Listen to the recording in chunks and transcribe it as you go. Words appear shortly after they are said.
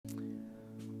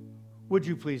Would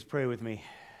you please pray with me?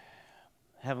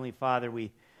 Heavenly Father,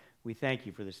 we thank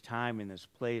you for this time and this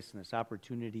place and this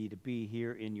opportunity to be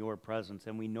here in your presence.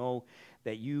 And we know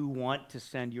that you want to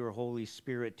send your Holy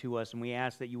Spirit to us. And we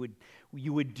ask that you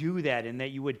would do that and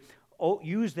that you would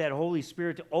use that Holy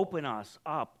Spirit to open us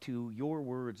up to your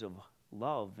words of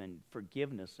love and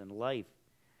forgiveness and life.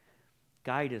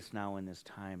 Guide us now in this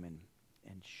time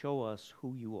and show us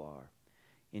who you are.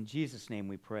 In Jesus' name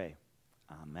we pray.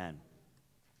 Amen.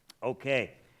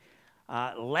 Okay.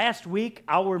 Last week,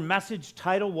 our message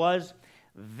title was,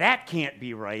 That Can't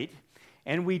Be Right.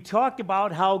 And we talked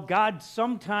about how God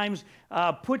sometimes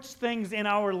puts things in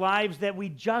our lives that we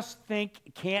just think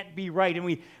can't be right. And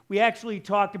we actually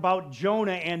talked about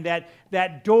Jonah and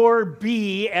that door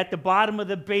B at the bottom of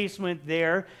the basement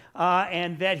there,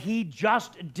 and that he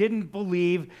just didn't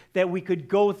believe that we could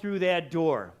go through that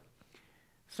door.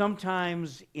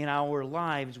 Sometimes in our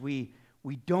lives, we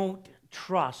don't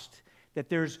trust that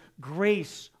there's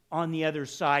grace on the other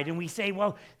side. And we say,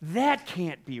 well, that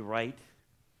can't be right.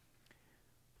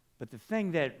 But the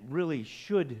thing that really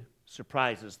should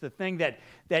surprise us, the thing that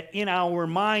in our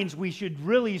minds we should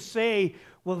really say,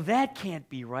 well, that can't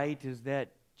be right, is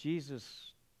that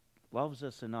Jesus loves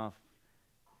us enough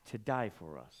to die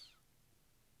for us.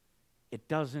 It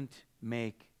doesn't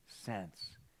make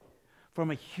sense.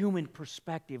 From a human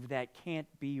perspective, that can't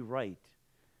be right.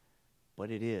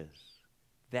 But it is.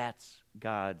 That's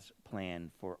God's plan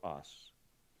for us.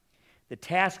 The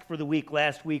task for the week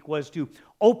last week was to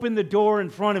open the door in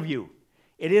front of you.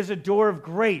 It is a door of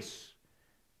grace.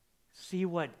 See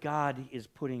what God is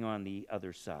putting on the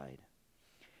other side.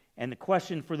 And the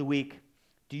question for the week,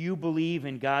 do you believe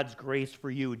in God's grace for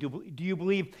you? Do you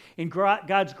believe in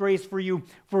God's grace for you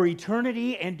for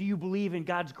eternity? And do you believe in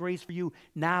God's grace for you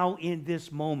now in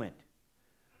this moment?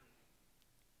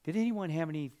 Did anyone have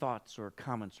any thoughts or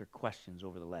comments or questions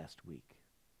over the last week?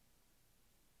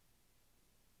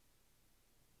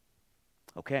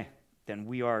 Okay, then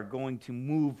we are going to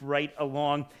move right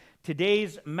along.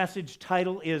 Today's message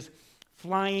title is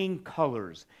Flying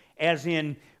Colors, as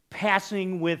in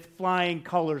passing with flying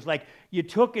colors. Like you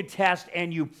took a test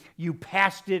and you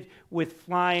passed it with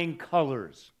flying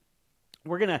colors.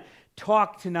 We're going to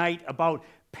talk tonight about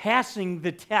passing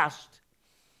the test,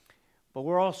 but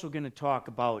we're also going to talk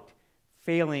about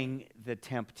failing the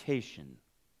temptation.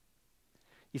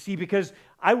 You see, because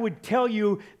I would tell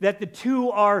you that the two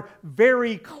are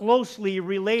very closely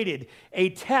related. A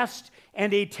test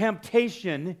and a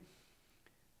temptation.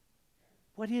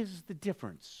 What is the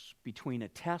difference between a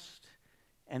test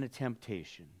and a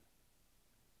temptation?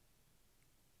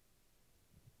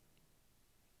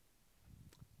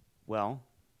 Well,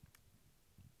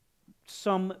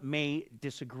 some may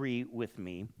disagree with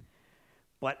me,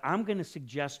 but I'm going to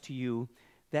suggest to you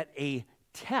that a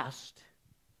test,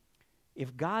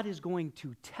 if God is going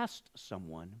to test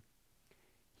someone,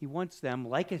 he wants them,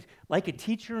 like a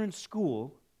teacher in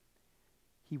school,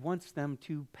 he wants them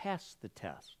to pass the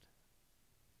test.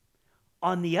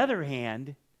 On the other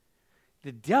hand,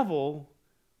 the devil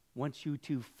wants you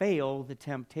to fail the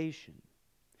temptation.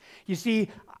 You see,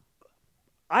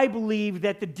 I believe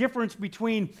that the difference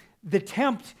between the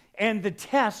tempt and the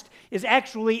test is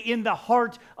actually in the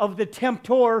heart of the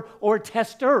tempter or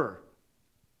tester.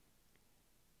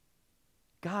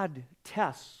 God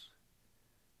tests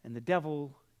and the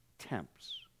devil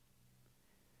tempts.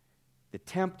 The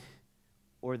tempt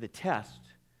or the test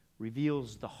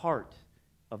reveals the heart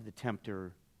of the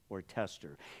tempter or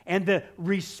tester. And the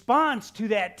response to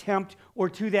that tempt or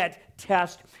to that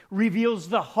test reveals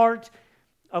the heart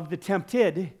of the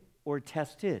tempted or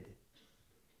tested.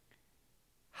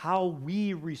 How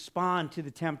we respond to the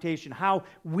temptation, how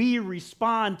we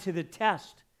respond to the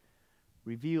test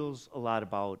reveals a lot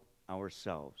about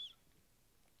ourselves.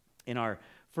 In our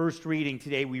first reading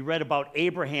today, we read about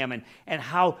Abraham and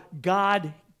how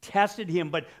God tested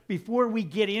him. But before we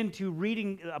get into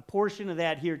reading a portion of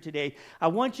that here today, I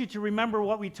want you to remember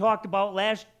what we talked about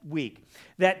last week.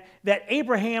 That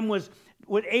Abram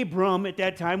at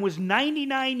that time was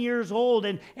 99 years old,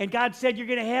 and God said, you're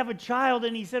going to have a child.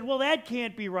 And he said, well, that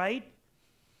can't be right.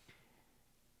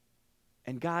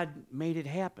 And God made it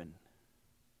happen.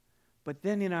 But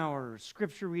then in our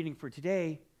scripture reading for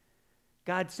today,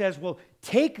 God says, well,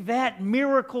 take that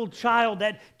miracle child,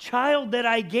 that child that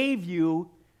I gave you,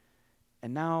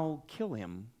 and now kill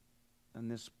him in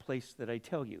this place that I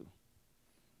tell you.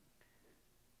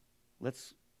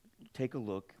 Let's take a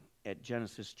look at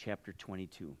Genesis chapter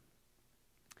 22.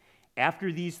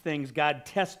 After these things, God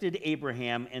tested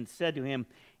Abraham and said to him,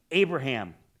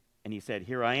 Abraham. And he said,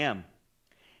 here I am.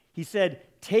 He said,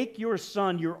 take your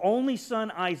son, your only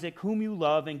son Isaac, whom you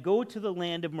love, and go to the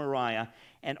land of Moriah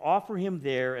and offer him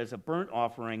there as a burnt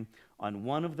offering on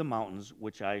one of the mountains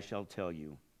which I shall tell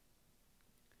you.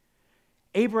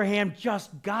 Abraham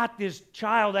just got this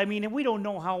child. I mean, and we don't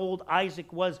know how old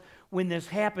Isaac was when this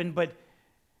happened, but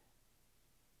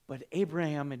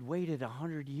Abraham had waited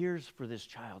 100 years for this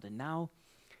child, and now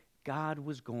God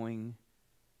was going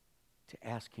to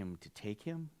ask him to take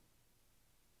him.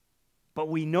 But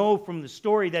we know from the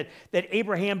story that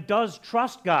Abraham does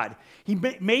trust God.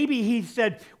 Maybe he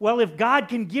said, well, if God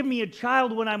can give me a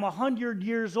child when I'm 100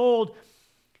 years old,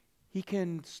 he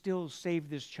can still save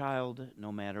this child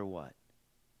no matter what.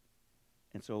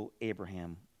 And so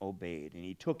Abraham obeyed, and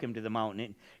he took him to the mountain.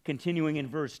 And continuing in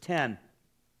verse 10,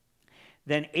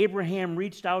 then Abraham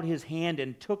reached out his hand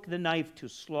and took the knife to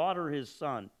slaughter his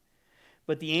son.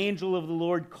 But the angel of the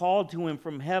Lord called to him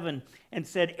from heaven and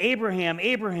said, Abraham,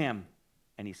 Abraham.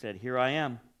 And he said, here I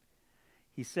am.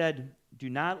 He said, do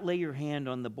not lay your hand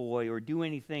on the boy or do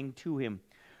anything to him,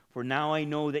 for now I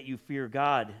know that you fear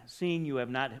God, seeing you have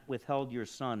not withheld your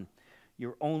son,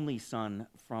 your only son,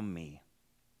 from me.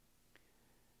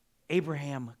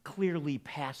 Abraham clearly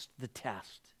passed the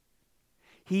test.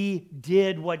 He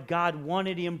did what God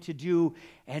wanted him to do,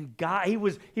 and he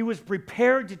was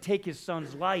prepared to take his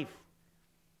son's life.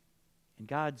 And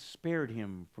God spared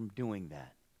him from doing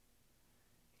that.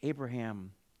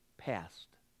 Abraham passed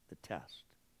the test.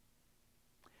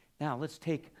 Now let's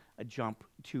take a jump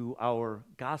to our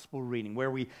gospel reading,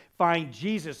 where we find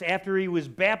Jesus, after he was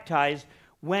baptized,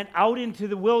 went out into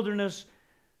the wilderness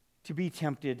to be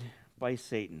tempted by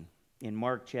Satan. In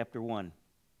Mark chapter 1.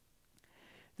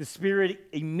 The Spirit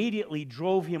immediately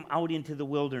drove him out into the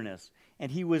wilderness,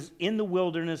 and he was in the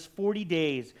wilderness 40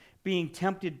 days, being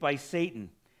tempted by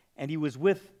Satan. And he was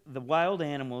with the wild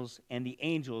animals, and the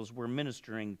angels were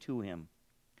ministering to him.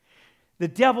 The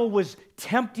devil was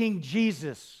tempting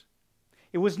Jesus.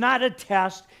 It was not a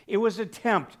test, it was a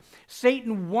tempt.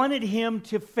 Satan wanted him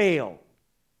to fail.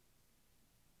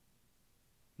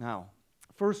 Now,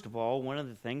 first of all, one of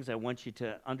the things I want you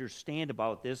to understand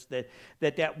about this,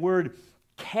 that word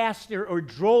cast or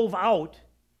drove out,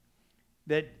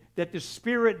 that the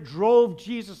Spirit drove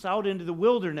Jesus out into the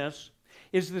wilderness,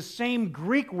 is the same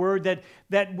Greek word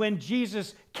that when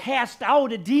Jesus cast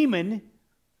out a demon,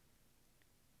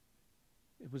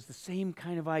 it was the same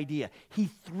kind of idea. He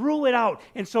threw it out.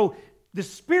 And so the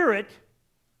Spirit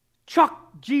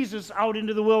chucked Jesus out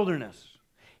into the wilderness.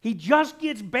 He just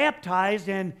gets baptized,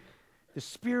 and the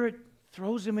Spirit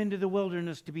throws him into the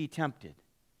wilderness to be tempted.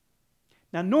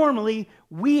 Now, normally,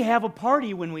 we have a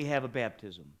party when we have a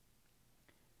baptism.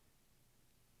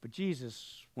 But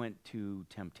Jesus went to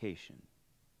temptation.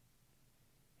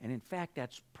 And in fact,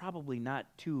 that's probably not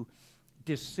too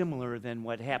dissimilar than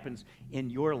what happens in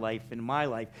your life and my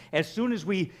life. As soon as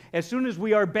we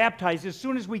are baptized, as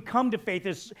soon as we come to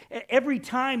faith, every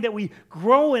time that we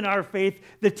grow in our faith,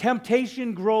 the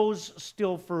temptation grows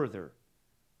still further.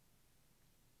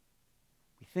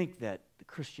 Think that the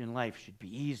Christian life should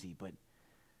be easy, but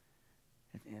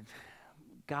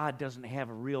God doesn't have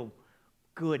a real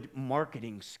good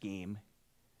marketing scheme.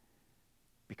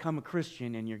 Become a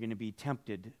Christian and you're going to be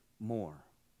tempted more.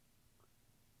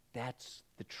 That's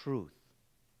the truth.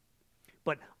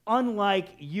 But unlike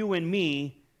you and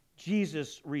me,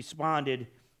 Jesus responded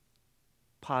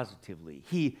positively.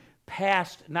 He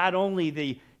passed not only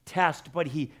the test, but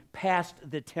he passed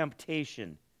the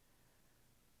temptation.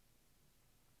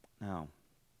 Now,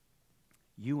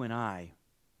 you and I,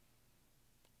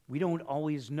 we don't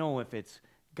always know if it's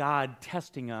God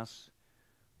testing us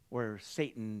or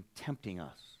Satan tempting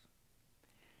us.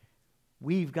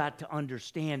 We've got to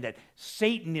understand that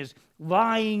Satan is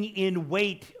lying in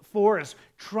wait for us,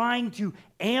 trying to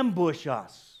ambush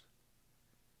us.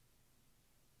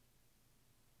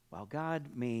 While God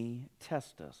may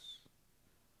test us,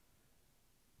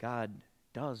 God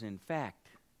does in fact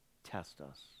test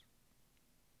us.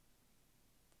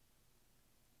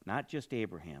 Not just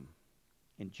Abraham.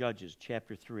 In Judges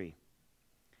chapter 3.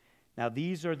 Now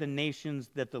these are the nations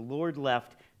that the Lord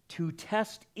left to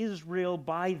test Israel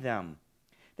by them.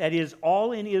 That is,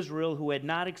 all in Israel who had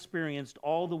not experienced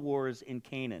all the wars in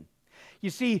Canaan. You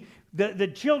see, the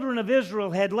children of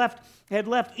Israel had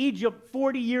left Egypt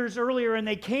 40 years earlier, and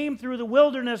they came through the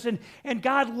wilderness, and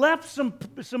God left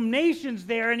some nations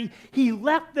there, and he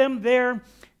left them there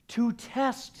to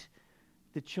test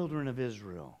the children of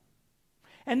Israel.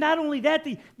 And not only that,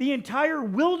 the entire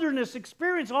wilderness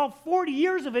experience, all 40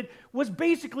 years of it, was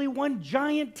basically one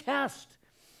giant test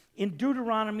in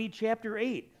Deuteronomy chapter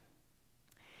 8.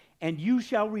 And you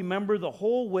shall remember the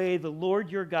whole way the Lord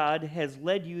your God has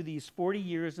led you these 40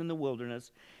 years in the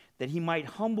wilderness, that he might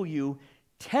humble you,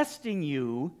 testing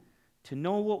you to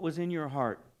know what was in your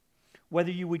heart,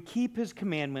 whether you would keep his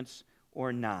commandments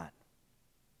or not.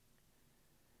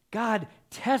 God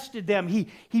tested them.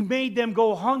 He made them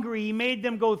go hungry. He made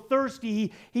them go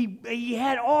thirsty. He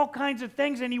had all kinds of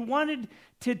things, and he wanted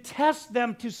to test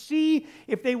them to see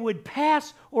if they would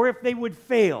pass or if they would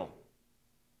fail.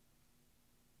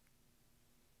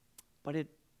 But it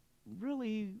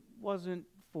really wasn't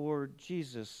for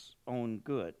Jesus' own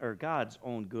good, or God's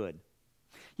own good.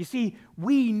 You see,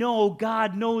 we know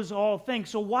God knows all things.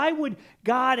 So why would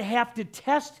God have to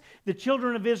test the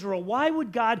children of Israel? Why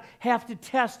would God have to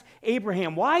test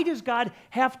Abraham? Why does God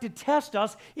have to test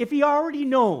us if he already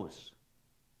knows?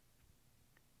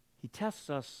 He tests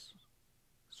us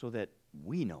so that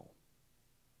we know.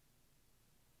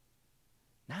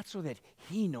 Not so that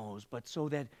he knows, but so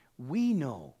that we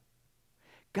know.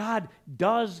 God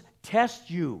does test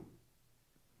you.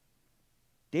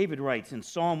 David writes in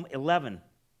Psalm 11,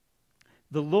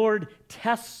 "The Lord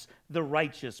tests the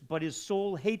righteous, but his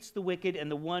soul hates the wicked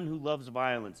and the one who loves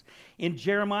violence." In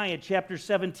Jeremiah chapter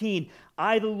 17,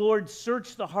 "I, the Lord,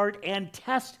 search the heart and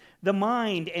test the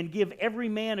mind and give every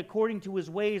man according to his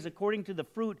ways, according to the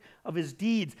fruit of his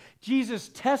deeds." Jesus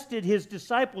tested his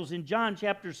disciples in John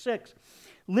chapter 6.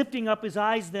 Lifting up his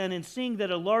eyes then and seeing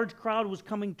that a large crowd was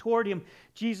coming toward him,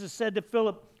 Jesus said to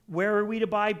Philip, "Where are we to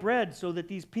buy bread so that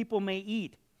these people may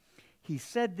eat?" He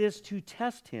said this to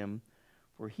test him,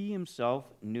 for he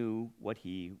himself knew what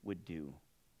he would do.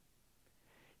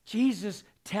 Jesus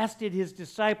tested his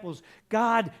disciples.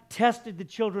 God tested the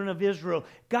children of Israel.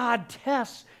 God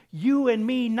tests you and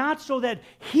me, not so that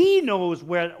he knows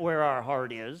where our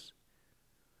heart is,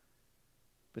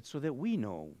 but so that we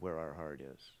know where our heart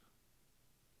is.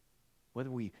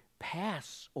 Whether we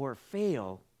pass or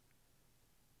fail,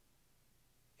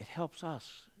 it helps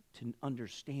us to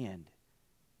understand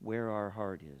where our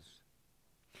heart is.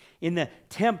 In the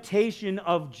temptation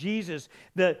of Jesus,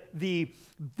 the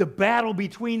battle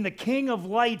between the King of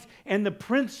Light and the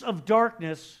Prince of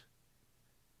Darkness,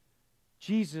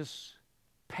 Jesus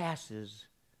passes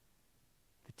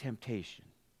the temptation.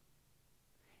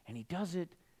 And he does it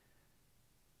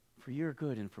for your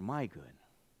good and for my good.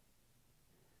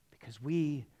 Because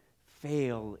we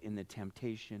fail in the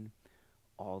temptation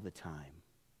all the time.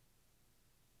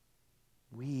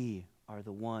 We are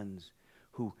the ones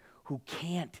who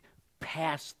can't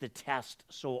pass the test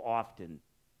so often.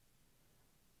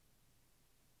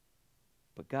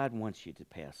 But God wants you to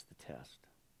pass the test.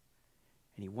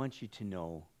 And he wants you to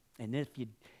know. And if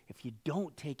you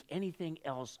don't take anything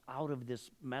else out of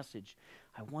this message,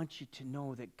 I want you to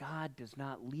know that God does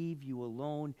not leave you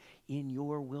alone in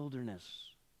your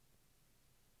wilderness.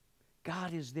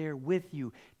 God is there with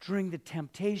you during the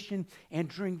temptation and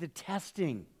during the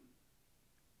testing.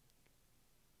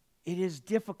 It is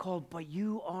difficult, but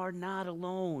you are not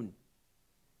alone.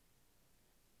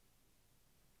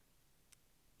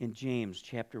 In James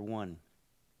chapter 1,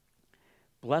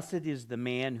 "Blessed is the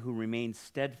man who remains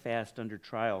steadfast under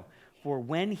trial, for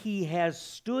when he has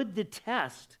stood the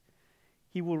test,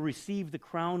 he will receive the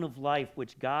crown of life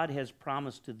which God has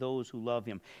promised to those who love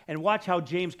him." And watch how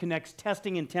James connects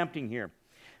testing and tempting here.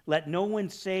 "Let no one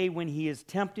say when he is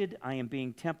tempted, 'I am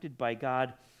being tempted by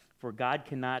God,' for God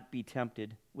cannot be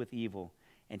tempted with evil.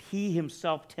 And he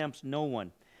himself tempts no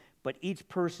one. But each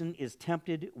person is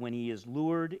tempted when he is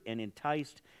lured and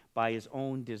enticed by his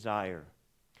own desire."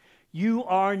 You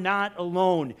are not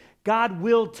alone. God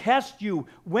will test you.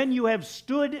 When you have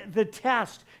stood the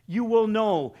test, you will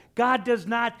know. God does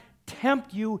not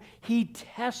tempt you, he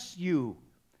tests you.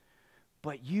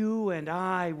 But you and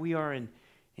I, we are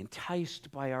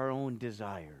enticed by our own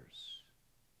desires.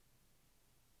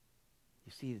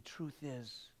 You see, the truth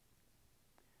is,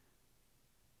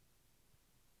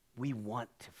 we want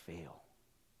to fail.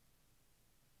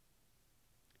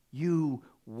 You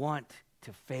want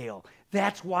to fail.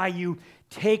 That's why you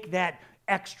take that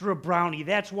extra brownie.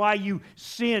 That's why you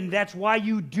sin. That's why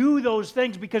you do those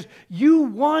things, because you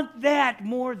want that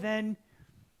more than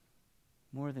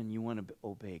you want to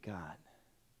obey God.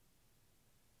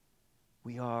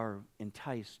 We are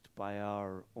enticed by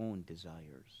our own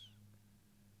desires.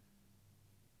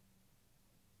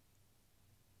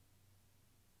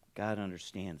 God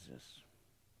understands this.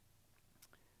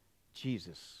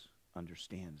 Jesus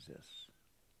understands this.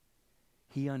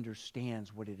 He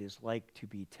understands what it is like to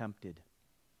be tempted.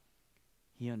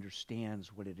 He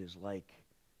understands what it is like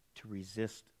to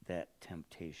resist that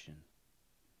temptation.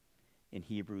 In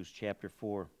Hebrews chapter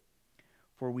 4,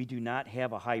 For we do not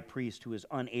have a high priest who is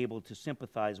unable to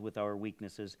sympathize with our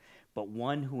weaknesses, but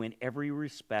one who in every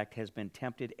respect has been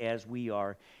tempted as we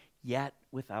are, yet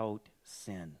without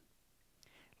sin.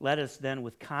 Let us then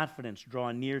with confidence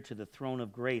draw near to the throne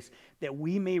of grace, that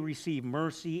we may receive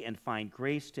mercy and find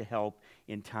grace to help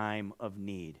in time of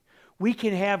need. We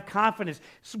can have confidence.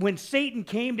 When Satan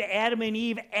came to Adam and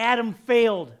Eve, Adam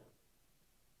failed.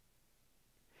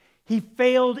 He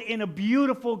failed in a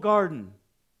beautiful garden.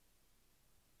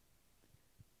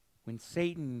 When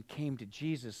Satan came to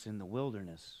Jesus in the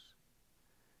wilderness,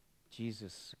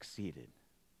 Jesus succeeded.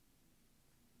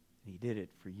 He did it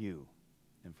for you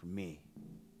and for me.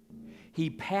 He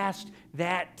passed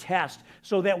that test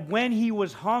so that when he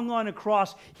was hung on a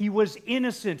cross, he was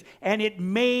innocent, and it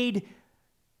made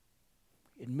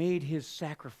his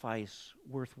sacrifice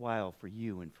worthwhile for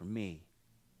you and for me.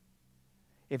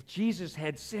 If Jesus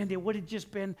had sinned, it would have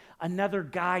just been another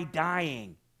guy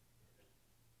dying.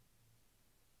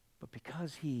 But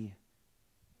because he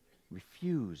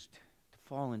refused to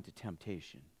fall into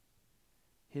temptation,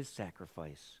 his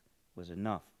sacrifice was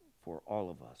enough for all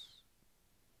of us.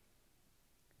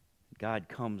 God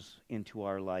comes into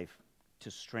our life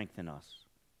to strengthen us.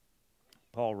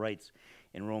 Paul writes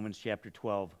in Romans chapter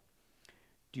 12,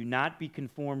 "Do not be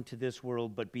conformed to this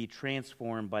world, but be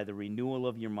transformed by the renewal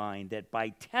of your mind, that by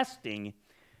testing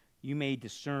you may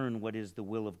discern what is the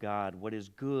will of God, what is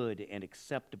good and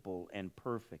acceptable and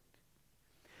perfect."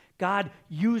 God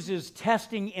uses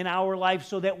testing in our life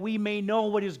so that we may know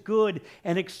what is good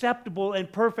and acceptable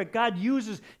and perfect. God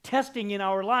uses testing in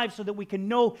our lives so that we can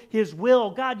know His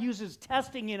will. God uses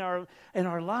testing in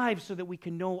our lives so that we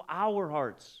can know our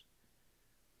hearts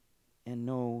and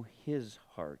know His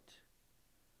heart.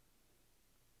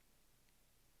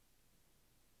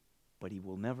 But He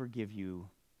will never give you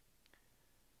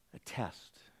a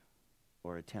test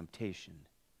or a temptation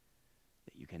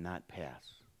that you cannot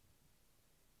pass.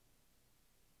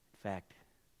 In fact,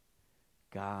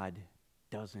 God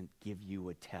doesn't give you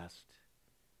a test,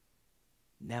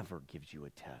 never gives you a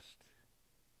test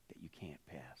that you can't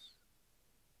pass.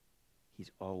 He's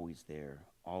always there,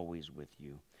 always with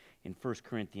you. In 1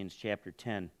 Corinthians chapter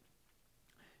 10,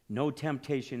 "No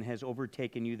temptation has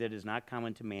overtaken you that is not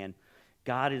common to man.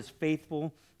 God is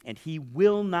faithful, and He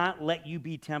will not let you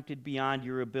be tempted beyond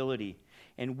your ability.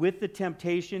 And with the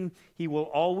temptation, He will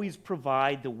always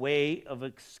provide the way of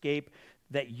escape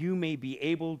that you may be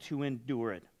able to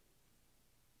endure it."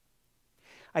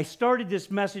 I started this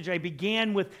message, I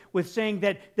began with saying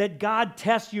that God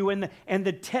tests you, and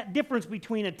the difference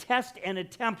between a test and a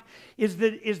tempt is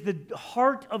the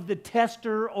heart of the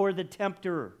tester or the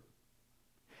tempter.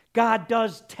 God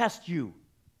does test you.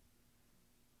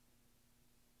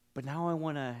 But now I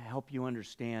want to help you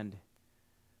understand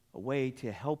a way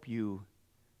to help you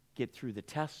get through the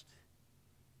test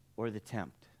or the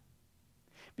tempt.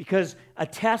 Because a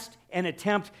test and a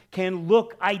tempt can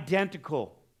look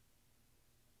identical.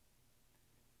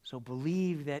 So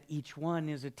believe that each one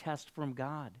is a test from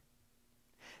God.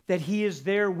 That He is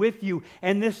there with you.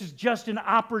 And this is just an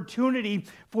opportunity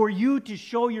for you to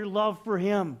show your love for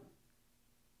Him.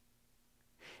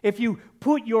 If you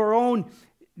put your own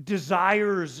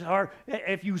desires, or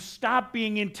if you stop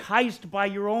being enticed by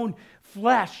your own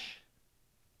flesh,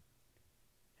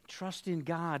 trust in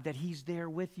God that He's there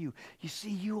with you. You see,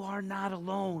 you are not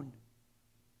alone.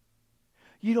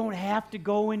 You don't have to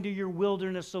go into your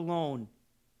wilderness alone.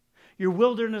 Your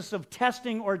wilderness of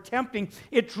testing or tempting,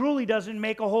 it truly doesn't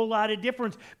make a whole lot of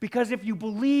difference, because if you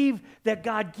believe that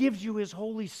God gives you His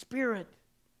Holy Spirit,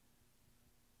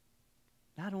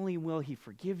 not only will He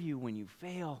forgive you when you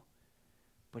fail,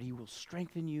 but He will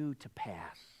strengthen you to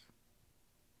pass.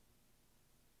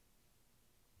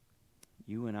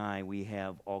 You and I, we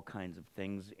have all kinds of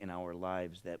things in our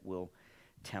lives that will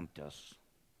tempt us.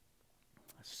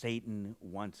 Satan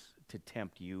wants to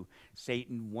tempt you.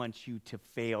 Satan wants you to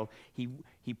fail.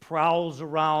 He prowls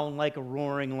around like a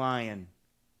roaring lion.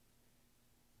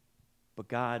 But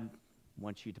God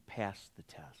wants you to pass the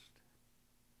test.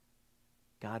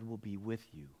 God will be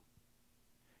with you.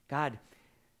 God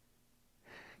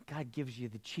gives you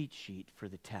the cheat sheet for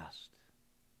the test.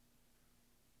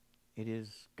 It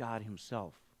is God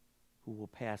Himself who will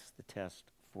pass the test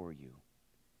for you.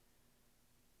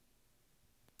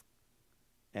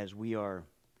 As we are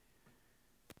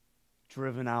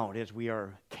driven out, as we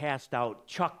are cast out,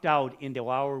 chucked out into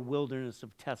our wilderness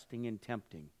of testing and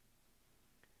tempting,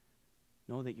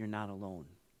 know that you're not alone.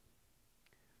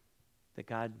 That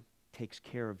God takes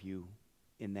care of you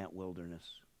in that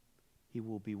wilderness. He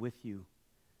will be with you,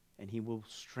 and He will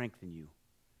strengthen you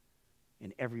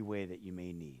in every way that you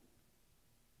may need.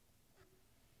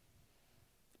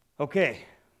 Okay.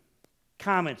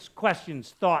 Comments,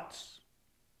 questions, thoughts?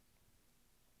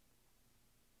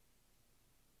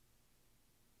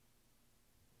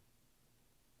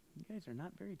 You guys are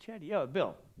not very chatty. Yeah,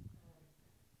 Bill.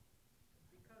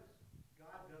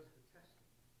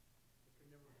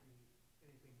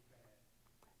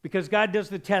 Because God does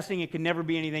the testing, it can never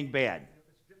be anything bad.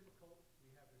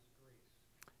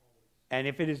 And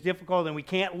if it is difficult and we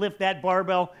can't lift that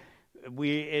barbell,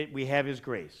 we have His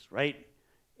grace, right?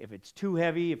 If it's too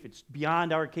heavy, if it's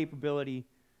beyond our capability,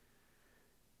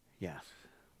 yes.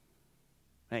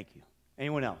 Thank you.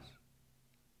 Anyone else?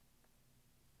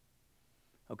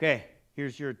 Okay,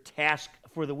 here's your task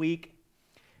for the week.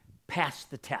 Pass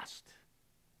the test.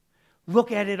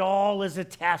 Look at it all as a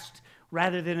test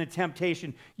rather than a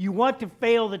temptation. You want to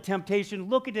fail the temptation,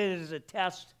 look at it as a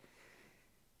test,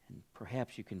 and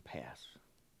perhaps you can pass.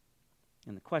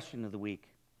 And the question of the week,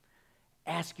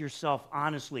 ask yourself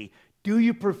honestly, do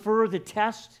you prefer the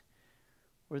test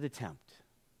or the tempt?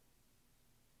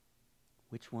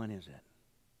 Which one is it?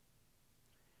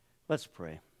 Let's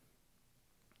pray.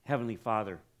 Heavenly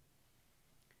Father,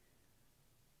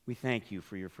 we thank you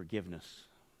for your forgiveness.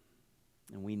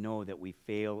 And we know that we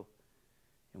fail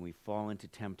and we fall into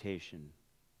temptation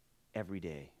every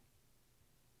day.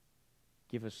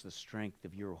 Give us the strength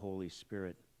of your Holy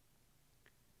Spirit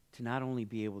to not only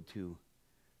be able to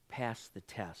pass the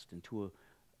test and to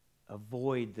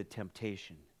avoid the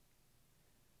temptation,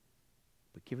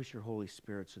 but give us your Holy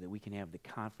Spirit so that we can have the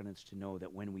confidence to know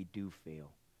that when we do fail,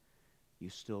 you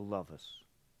still love us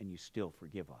and you still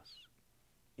forgive us.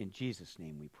 In Jesus'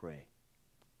 name we pray.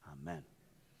 Amen.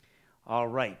 All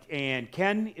right, and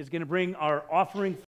Ken is going to bring our offering